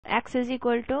x is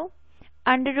equal to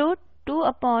under root 2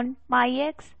 upon pi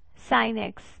x sin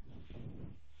x.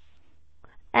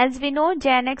 As we know,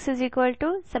 tan x is equal to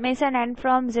summation n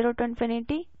from 0 to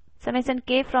infinity, summation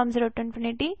k from 0 to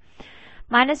infinity,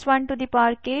 minus 1 to the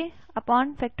power k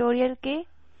upon factorial k,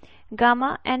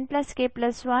 gamma n plus k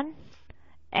plus 1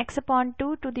 x upon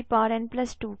 2 to the power n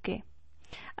plus 2k.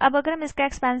 अब अगर हम इसका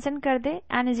expansion कर दें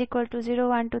n is equal to 0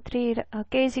 1 2 3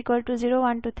 k is equal to 0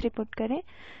 1 2 3 put करें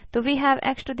तो we have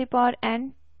x to the power n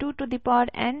 2 to the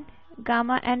power n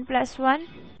gamma n plus 1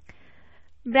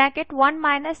 bracket 1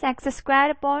 minus x square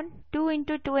upon 2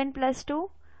 into 2n plus 2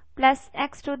 plus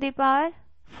x to the power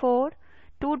 4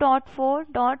 2.4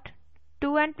 dot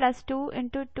 2n plus 2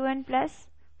 into 2n plus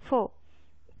 4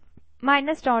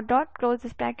 minus dot dot close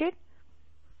this bracket.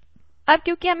 अब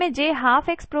क्योंकि हमें j half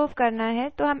x prove करना है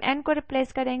तो हम n को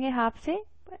replace करेंगे half से.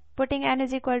 Putting n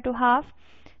is equal to half,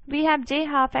 we have j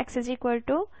half x is equal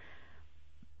to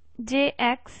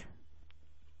jx.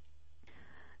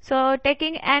 So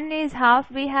taking n is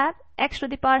half, we have x to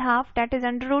the power half, that is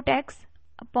under root x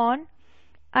upon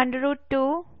under root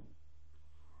 2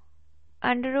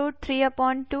 under root 3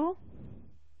 upon 2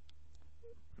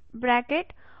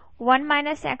 bracket 1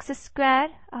 minus x square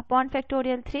upon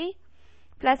factorial 3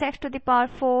 plus x to the power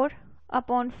 4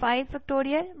 upon 5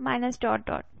 factorial minus dot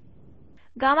dot.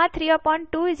 Gamma 3 upon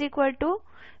 2 is equal to,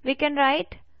 we can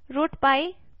write root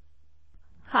pi,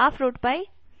 half root pi.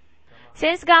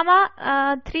 Since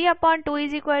gamma 3 upon 2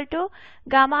 is equal to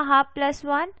gamma half plus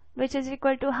 1 which is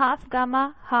equal to half, gamma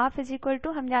half is equal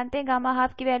to, हम जानते हैं gamma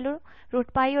half की value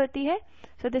root pi होती है,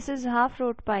 so this is half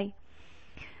root pi.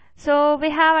 So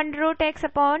we have under root x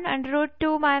upon under root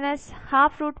 2 minus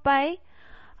half root pi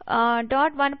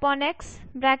dot 1 upon x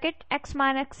bracket x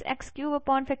minus x cube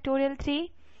upon factorial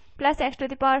 3 plus x to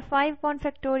the power 5 upon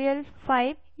factorial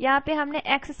 5. यहाँ पे हमने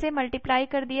x से multiply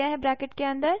कर दिया है bracket के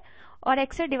अंदर और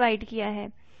x से डिवाइड किया है.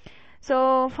 So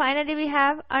finally we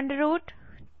have under root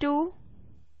 2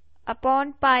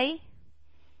 upon pi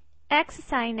x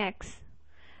sin x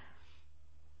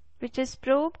which is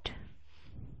proved.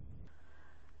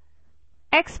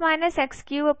 x minus x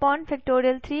cube upon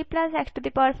factorial 3 plus x to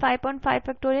the power 5 upon 5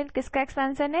 factorial किसका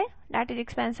expansion है? That is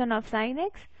expansion of sin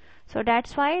x. So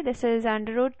that's why this is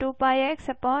under root 2 pi x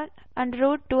upon under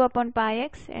root 2 upon pi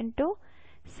x into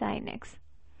sin x.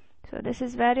 So this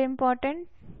is very important.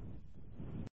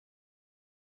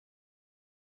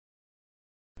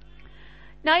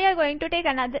 Now you are going to take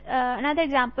another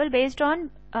example based on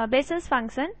Bessel's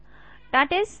function,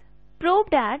 that is prove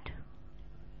that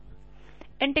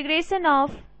integration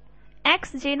of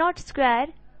x j naught square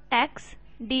x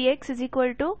dx is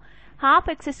equal to half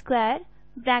x square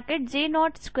bracket j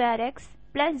naught square x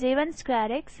plus j1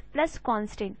 square x plus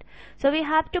constant. So we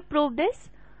have to prove this.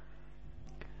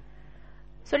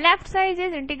 So left side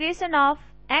is integration of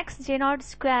x j naught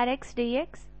square x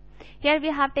dx. Here we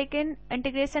have taken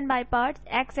integration by parts,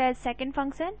 x as second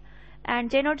function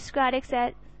and j naught square x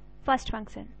as first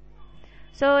function.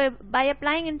 So by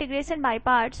applying integration by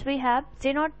parts, we have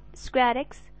j naught square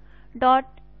x dot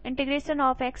integration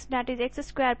of x, that is x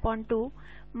square upon 2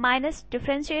 minus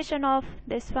differentiation of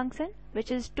this function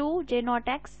which is 2 j naught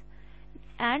x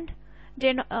and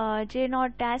j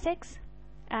naught dash x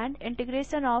and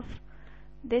integration of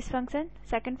this function,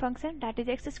 second function, that is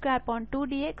x square upon 2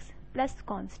 dx plus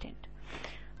constant.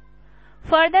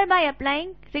 Further, by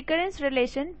applying recurrence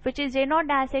relation which is j naught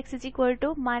dash x is equal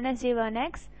to minus j1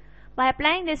 x, by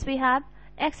applying this we have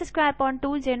x square upon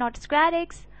 2 j naught square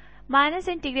x minus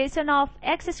integration of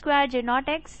x square j naught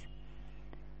x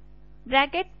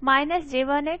bracket minus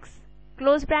j1 x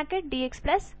close bracket dx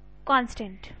plus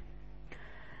constant.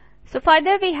 So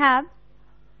further we have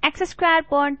x square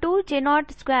upon 2 j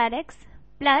naught square x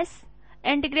plus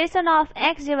integration of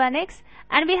x j1 x,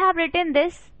 and we have written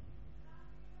this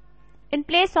in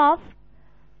place of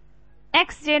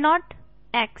x j naught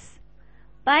x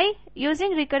by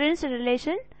using recurrence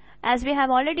relation, as we have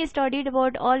already studied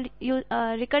about all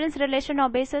recurrence relation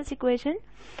of Bessel's equation.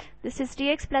 This is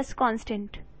dx plus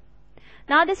constant.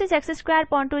 Now this is x square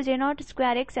upon 2 j naught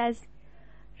square x as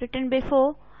written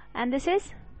before, and this is,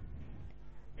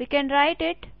 we can write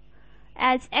it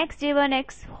as x j1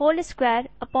 x whole square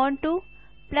upon 2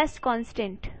 plus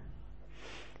constant.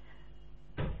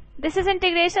 This is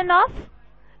integration of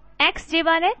x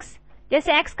j1 x.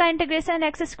 जैसे x का integration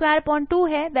x square upon 2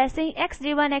 है, वैसे ही x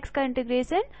j1 x का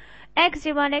integration x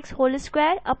j1 x whole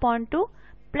square upon 2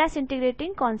 plus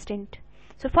integrating constant.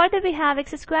 So further we have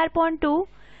x square upon 2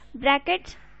 bracket,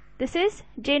 this is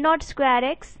j naught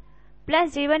square x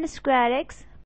plus j1 square x